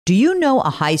Do you know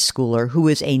a high schooler who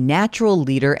is a natural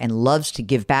leader and loves to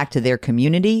give back to their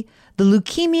community? The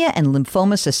Leukemia and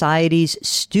Lymphoma Society's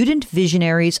Student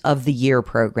Visionaries of the Year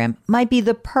program might be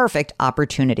the perfect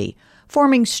opportunity.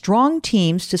 Forming strong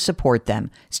teams to support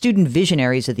them, Student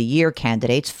Visionaries of the Year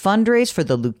candidates fundraise for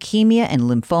the Leukemia and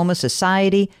Lymphoma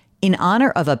Society in honor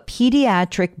of a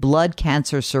pediatric blood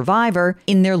cancer survivor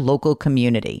in their local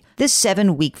community. This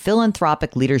 7-week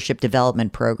philanthropic leadership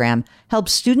development program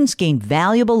helps students gain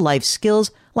valuable life skills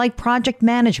like project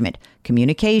management,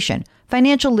 communication,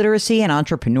 financial literacy, and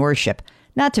entrepreneurship.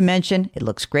 Not to mention, it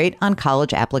looks great on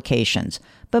college applications.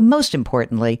 But most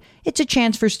importantly, it's a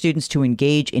chance for students to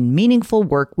engage in meaningful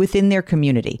work within their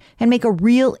community and make a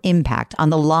real impact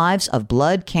on the lives of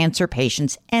blood cancer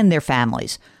patients and their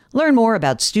families. Learn more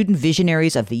about Student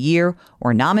Visionaries of the Year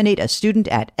or nominate a student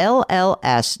at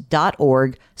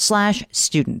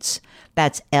lls.org/students.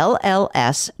 That's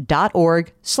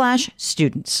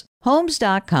lls.org/students.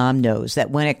 Homes.com knows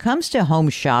that when it comes to home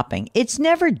shopping, it's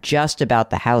never just about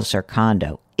the house or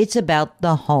condo. It's about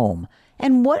the home.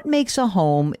 And what makes a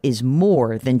home is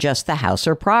more than just the house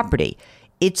or property.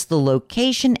 It's the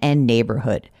location and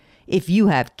neighborhood. If you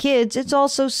have kids, it's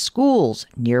also schools,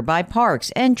 nearby parks,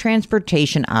 and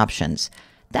transportation options.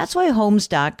 That's why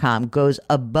Homes.com goes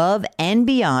above and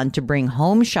beyond to bring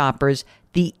home shoppers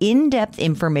the in-depth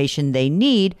information they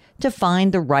need to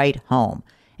find the right home.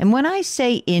 And when I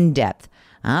say in-depth,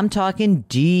 I'm talking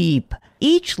deep.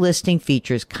 Each listing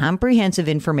features comprehensive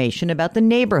information about the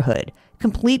neighborhood,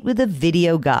 complete with a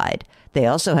video guide. They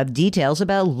also have details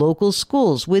about local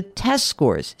schools with test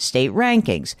scores, state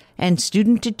rankings, and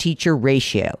student-to-teacher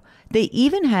ratio. They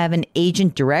even have an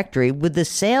agent directory with the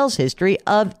sales history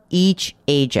of each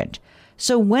agent.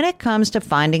 So when it comes to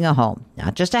finding a home,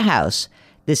 not just a house,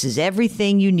 this is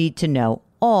everything you need to know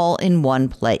all in one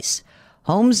place.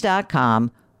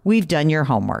 Homes.com, we've done your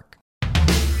homework.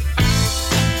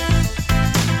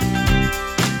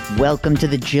 Welcome to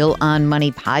the Jill on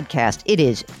Money podcast. It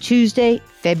is Tuesday,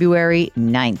 February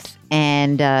 9th.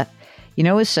 And you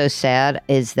know what's so sad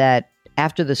is that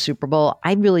after the Super Bowl,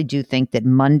 I really do think that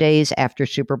Mondays after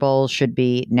Super Bowl should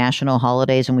be national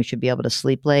holidays and we should be able to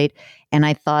sleep late. And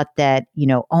I thought that,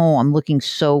 I'm looking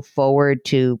so forward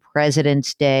to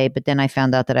President's Day. But then I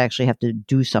found out that I actually have to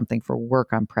do something for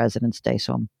work on President's Day.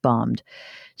 So I'm bummed.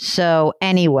 So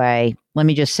anyway, let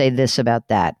me just say this about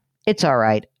that. It's all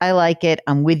right. I like it.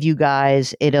 I'm with you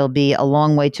guys. It'll be a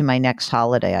long way to my next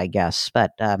holiday, I guess.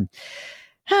 But, we'll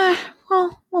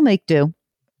make do.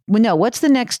 Well, no, what's the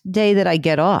next day that I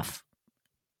get off?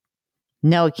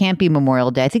 No, it can't be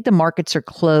Memorial Day. I think the markets are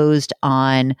closed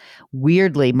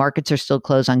markets are still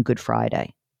closed on Good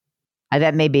Friday.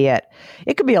 That may be it.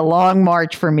 It could be a long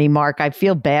March for me, Mark. I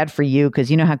feel bad for you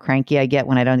because you know how cranky I get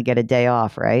when I don't get a day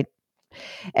off, right?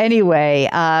 Anyway,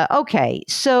 okay.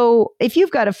 So if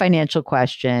you've got a financial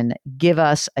question, give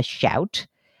us a shout.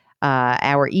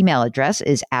 Our email address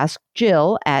is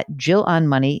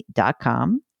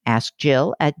askjill@jillonmoney.com.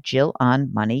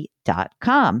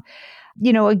 Askjill@jillonmoney.com.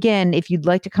 Again, if you'd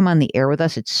like to come on the air with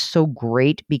us, it's so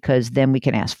great because then we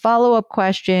can ask follow-up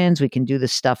questions. We can do the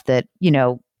stuff that,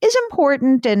 is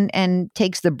important and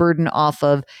takes the burden off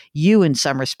of you in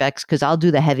some respects, because I'll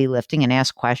do the heavy lifting and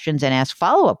ask questions and ask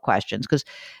follow-up questions, because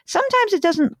sometimes it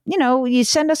doesn't, you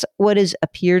send us what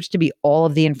appears to be all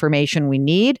of the information we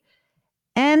need,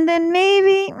 and then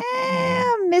maybe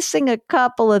missing a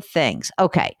couple of things.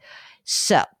 Okay,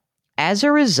 so as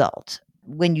a result,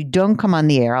 when you don't come on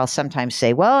the air, I'll sometimes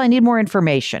say, well, I need more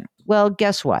information. Well,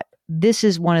 guess what? This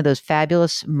is one of those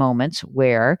fabulous moments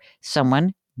where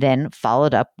someone then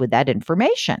followed up with that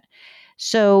information.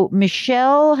 So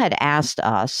Michelle had asked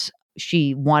us,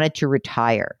 she wanted to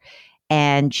retire.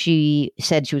 And she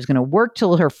said she was going to work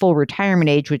till her full retirement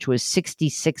age, which was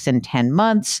 66 and 10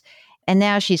 months. And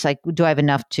now she's like, do I have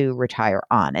enough to retire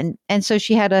on? And so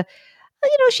she had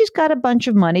she's got a bunch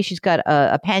of money. She's got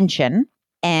a pension,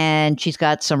 and she's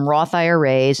got some Roth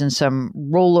IRAs and some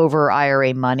rollover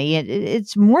IRA money.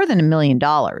 It's more than $1 million,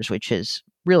 which is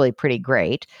really pretty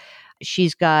great.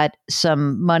 She's got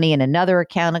some money in another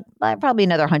account, probably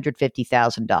another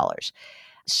 $150,000.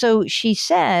 So she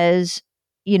says,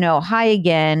 hi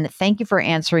again. Thank you for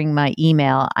answering my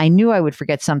email. I knew I would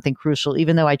forget something crucial,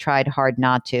 even though I tried hard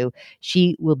not to.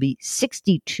 She will be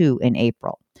 62 in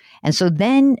April. And so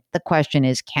then the question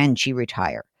is, can she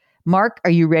retire? Mark,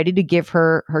 are you ready to give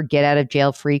her get out of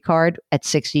jail free card at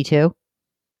 62?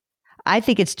 I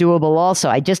think it's doable also.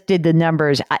 I just did the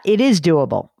numbers. It is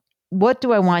doable. What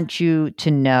do I want you to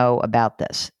know about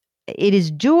this? It is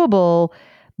doable,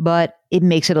 but it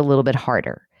makes it a little bit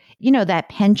harder. That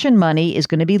pension money is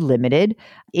going to be limited.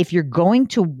 If you're going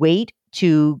to wait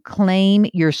to claim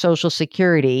your Social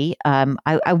Security,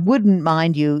 I wouldn't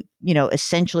mind you,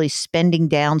 essentially spending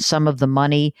down some of the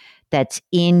money that's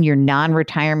in your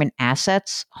non-retirement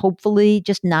assets, hopefully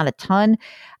just not a ton.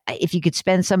 If you could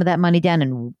spend some of that money down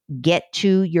and get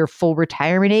to your full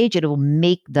retirement age, it will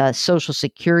make the Social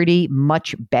Security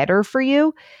much better for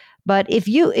you. But if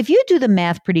you do the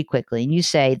math pretty quickly and you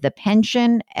say the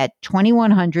pension at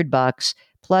 $2,100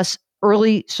 plus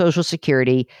early Social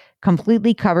Security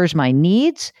completely covers my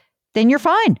needs, then you're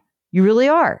fine. You really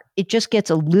are. It just gets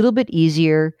a little bit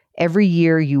easier every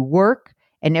year you work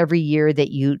and every year that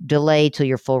you delay till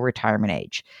your full retirement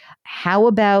age. How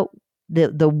about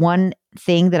the one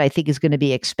thing that I think is going to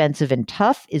be expensive and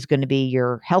tough is going to be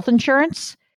your health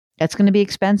insurance. That's going to be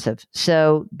expensive.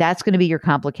 So that's going to be your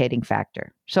complicating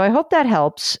factor. So I hope that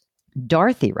helps.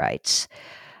 Dorothy writes,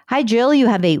 "Hi, Jill. You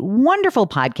have a wonderful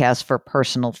podcast for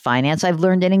personal finance. I've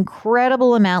learned an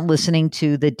incredible amount listening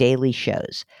to the daily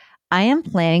shows. I am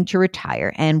planning to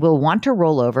retire and will want to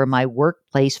roll over my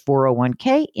workplace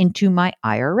 401k into my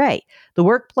IRA. The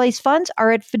workplace funds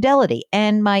are at Fidelity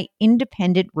and my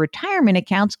independent retirement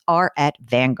accounts are at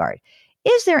Vanguard.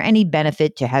 Is there any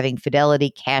benefit to having Fidelity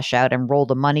cash out and roll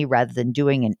the money rather than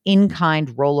doing an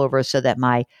in-kind rollover so that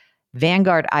my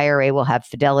Vanguard IRA will have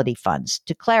Fidelity funds?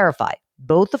 To clarify,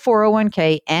 both the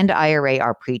 401k and IRA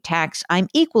are pre-tax. I'm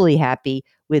equally happy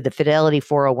with the Fidelity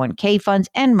 401k funds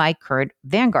and my current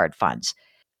Vanguard funds."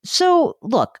 So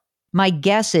look, my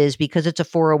guess is because it's a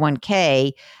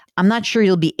 401k, I'm not sure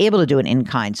you'll be able to do an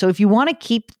in-kind. So if you want to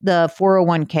keep the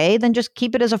 401k, then just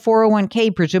keep it as a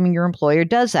 401k, presuming your employer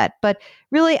does that. But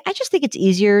really, I just think it's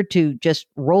easier to just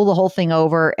roll the whole thing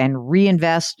over and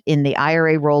reinvest in the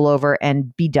IRA rollover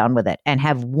and be done with it and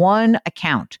have one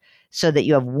account so that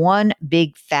you have one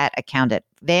big fat account at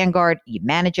Vanguard. You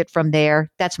manage it from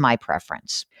there. That's my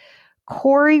preference.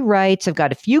 Corey writes, "I've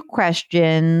got a few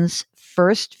questions.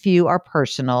 First few are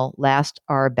personal. Last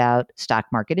are about stock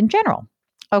market in general."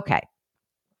 Okay.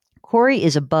 Corey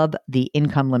is above the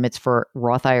income limits for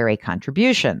Roth IRA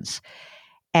contributions.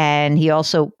 And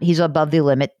he's above the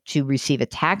limit to receive a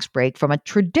tax break from a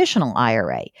traditional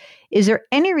IRA. Is there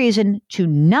any reason to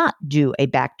not do a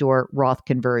backdoor Roth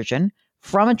conversion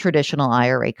from a traditional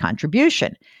IRA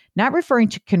contribution? Not referring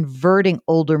to converting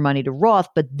older money to Roth,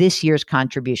 but this year's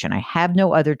contribution. I have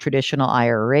no other traditional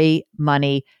IRA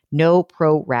money, no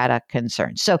pro rata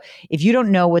concerns. So if you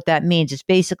don't know what that means, it's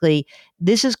basically,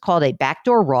 this is called a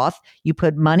backdoor Roth. You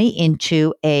put money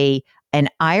into an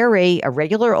IRA, a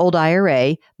regular old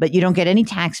IRA, but you don't get any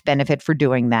tax benefit for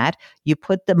doing that. You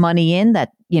put the money in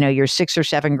that, you're $6 or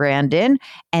 $7 grand in,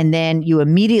 and then you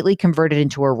immediately convert it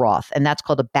into a Roth. And that's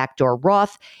called a backdoor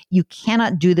Roth. You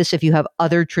cannot do this if you have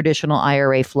other traditional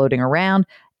IRA floating around.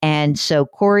 And so,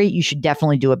 Corey, you should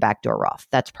definitely do a backdoor Roth.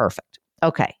 That's perfect.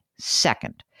 Okay.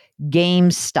 Second,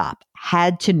 GameStop.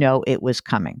 Had to know it was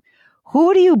coming.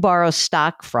 Who do you borrow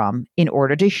stock from in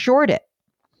order to short it?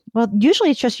 Well,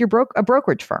 usually it's just a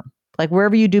brokerage firm, like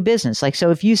wherever you do business. Like,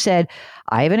 so if you said,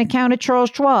 I have an account at Charles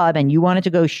Schwab and you wanted to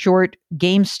go short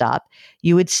GameStop,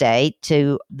 you would say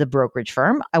to the brokerage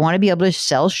firm, I want to be able to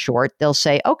sell short. They'll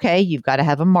say, okay, you've got to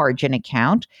have a margin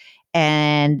account.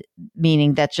 And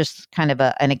meaning that's just kind of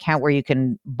an account where you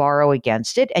can borrow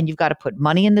against it. And you've got to put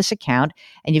money in this account,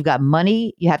 and you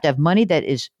have to have money that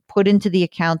is put into the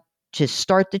account to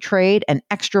start the trade and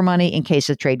extra money in case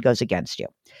the trade goes against you.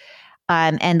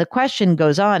 And the question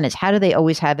goes on is, how do they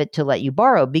always have it to let you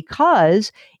borrow?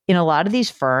 Because in a lot of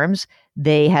these firms,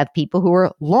 they have people who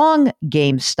are long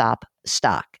GameStop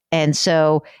stock. And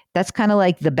so that's kind of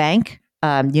like the bank.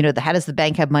 How does the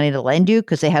bank have money to lend you?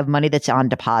 Because they have money that's on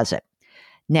deposit.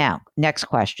 Now, next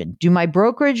question. Do my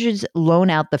brokerages loan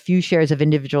out the few shares of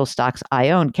individual stocks I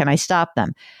own? Can I stop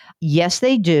them? Yes,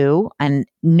 they do. And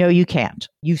no, you can't.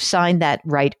 You've signed that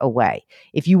right away.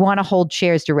 If you want to hold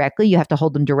shares directly, you have to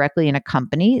hold them directly in a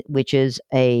company, which is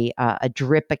a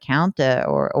DRIP account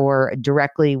or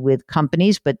directly with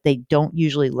companies, but they don't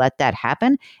usually let that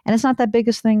happen. And it's not the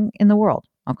biggest thing in the world.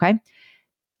 Okay.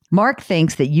 Mark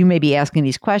thinks that you may be asking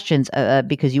these questions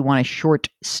because you want to short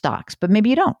stocks, but maybe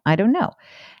you don't. I don't know.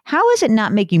 How is it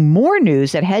not making more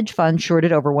news that hedge funds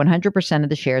shorted over 100% of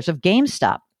the shares of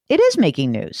GameStop? It is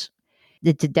making news.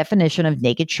 The definition of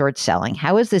naked short selling.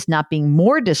 How is this not being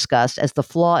more discussed as the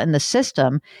flaw in the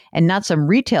system and not some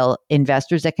retail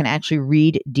investors that can actually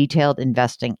read detailed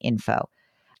investing info?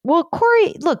 Well,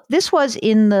 Corey, look, this was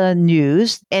in the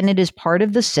news and it is part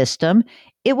of the system.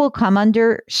 It will come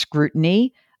under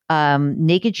scrutiny.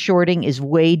 Naked shorting is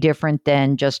way different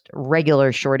than just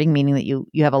regular shorting, meaning that you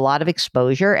have a lot of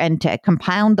exposure. And to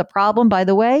compound the problem, by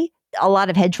the way, a lot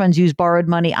of hedge funds use borrowed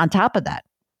money on top of that.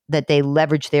 that they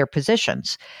leverage their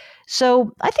positions.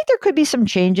 So I think there could be some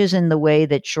changes in the way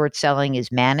that short selling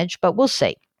is managed, but we'll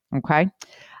see. Okay.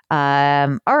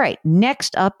 All right.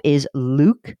 Next up is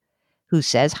Luke, who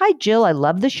says, "Hi, Jill. I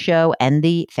love the show and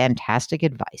the fantastic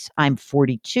advice. I'm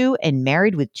 42 and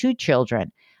married with 2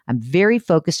 children. I'm very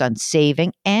focused on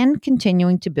saving and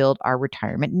continuing to build our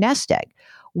retirement nest egg.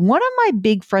 One of my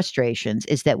big frustrations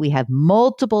is that we have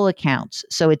multiple accounts,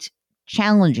 so it's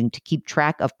challenging to keep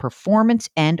track of performance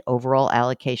and overall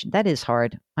allocation." That is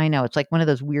hard. I know. It's like one of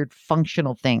those weird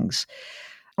functional things.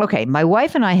 Okay, my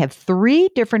wife and I have 3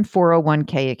 different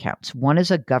 401k accounts. One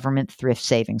is a government thrift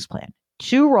savings plan,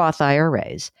 2 Roth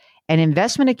IRAs, an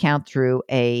investment account through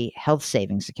a health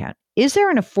savings account. Is there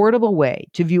an affordable way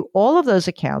to view all of those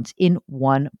accounts in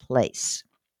one place?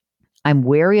 I'm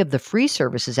wary of the free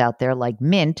services out there like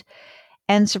Mint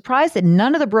and surprised that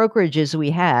none of the brokerages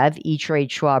we have,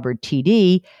 E-Trade, Schwab, or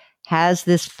TD, has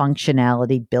this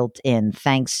functionality built in.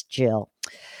 Thanks, Jill.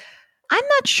 I'm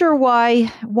not sure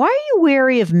why. Why are you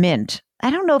wary of Mint? I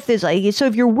don't know if there's so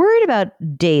if you're worried about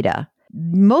data,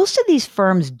 most of these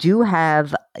firms do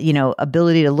have,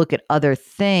 ability to look at other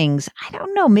things. I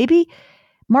don't know. Maybe,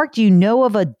 Mark, do you know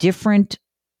of a different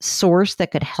source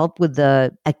that could help with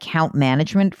the account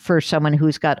management for someone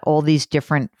who's got all these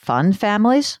different fund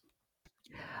families?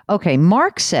 Okay,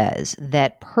 Mark says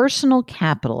that Personal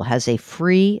Capital has a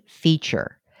free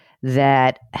feature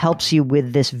that helps you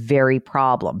with this very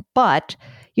problem. But,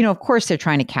 of course, they're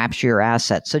trying to capture your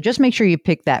assets. So just make sure you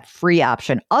pick that free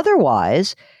option.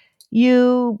 Otherwise,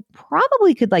 you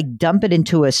probably could dump it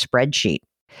into a spreadsheet.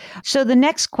 So the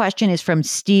next question is from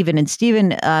Stephen. And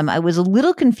Stephen, I was a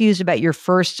little confused about your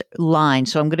first line,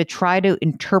 so I'm going to try to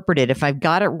interpret it. If I've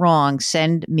got it wrong,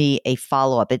 send me a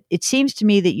follow-up. It seems to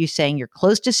me that you're saying you're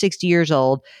close to 60 years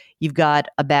old. You've got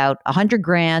about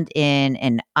 $100,000 in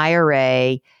an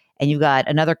IRA, and you've got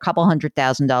another couple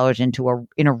 $100,000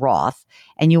 in a Roth,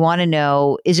 and you want to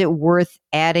know, is it worth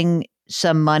adding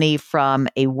some money from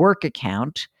a work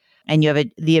account? And you have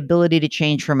the ability to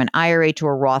change from an IRA to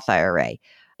a Roth IRA.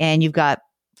 And you've got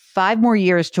 5 more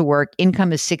years to work.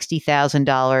 Income is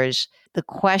 $60,000. The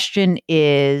question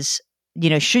is,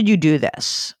 should you do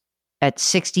this at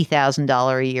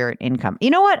 $60,000 a year in income?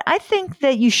 You know what? I think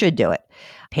that you should do it.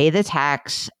 Pay the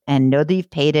tax and know that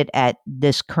you've paid it at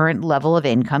this current level of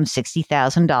income,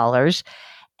 $60,000.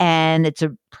 And it's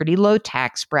a pretty low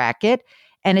tax bracket.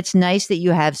 And it's nice that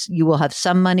you will have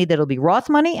some money that'll be Roth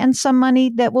money and some money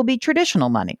that will be traditional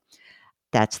money.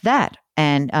 That's that.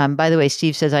 And by the way,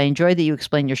 Steve says, I enjoy that you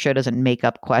explain your show doesn't make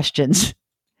up questions.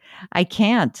 I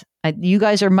can't. You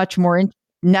guys are much more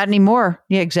not anymore.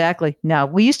 Yeah, exactly. No,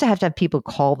 we used to have people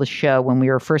call the show when we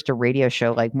were first a radio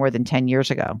show, more than 10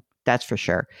 years ago. That's for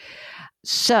sure.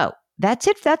 So that's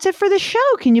it. That's it for the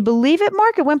show. Can you believe it,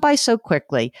 Mark? It went by so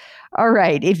quickly. All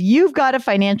right. If you've got a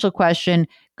financial question,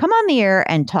 come on the air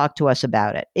and talk to us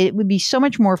about it. It would be so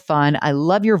much more fun. I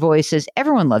love your voices.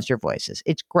 Everyone loves your voices.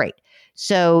 It's great.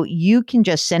 So you can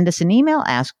just send us an email,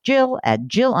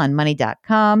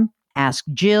 askjill@jillonmoney.com,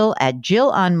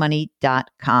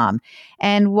 askjill@jillonmoney.com.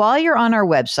 And while you're on our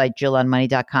website,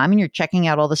 jillonmoney.com, and you're checking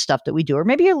out all the stuff that we do, or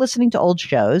maybe you're listening to old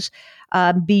shows,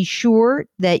 be sure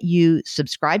that you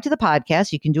subscribe to the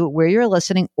podcast. You can do it where you're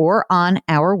listening or on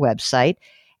our website.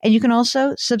 And you can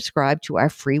also subscribe to our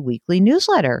free weekly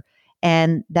newsletter.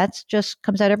 And that's just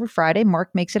comes out every Friday.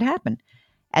 Mark makes it happen.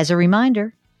 As a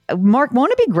reminder, Mark,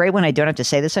 won't it be great when I don't have to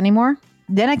say this anymore?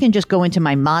 Then I can just go into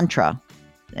my mantra,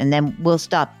 and then we'll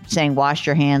stop saying wash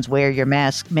your hands, wear your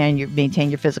mask, maintain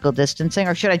your physical distancing.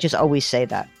 Or should I just always say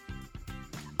that?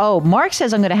 Oh, Mark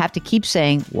says I'm going to have to keep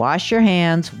saying wash your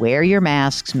hands, wear your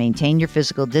masks, maintain your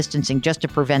physical distancing just to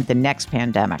prevent the next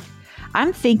pandemic.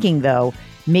 I'm thinking, though,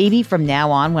 maybe from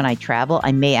now on when I travel,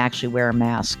 I may actually wear a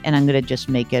mask, and I'm going to just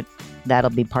that'll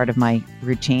be part of my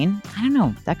routine. I don't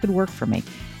know. That could work for me.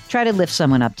 Try to lift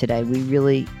someone up today. We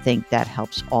really think that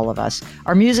helps all of us.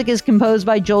 Our music is composed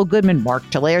by Joel Goodman. Mark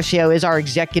Talercio is our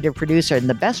executive producer and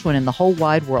the best one in the whole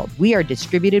wide world. We are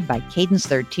distributed by Cadence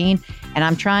 13, and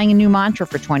I'm trying a new mantra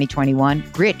for 2021,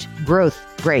 grit, growth,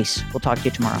 grace. We'll talk to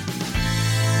you tomorrow.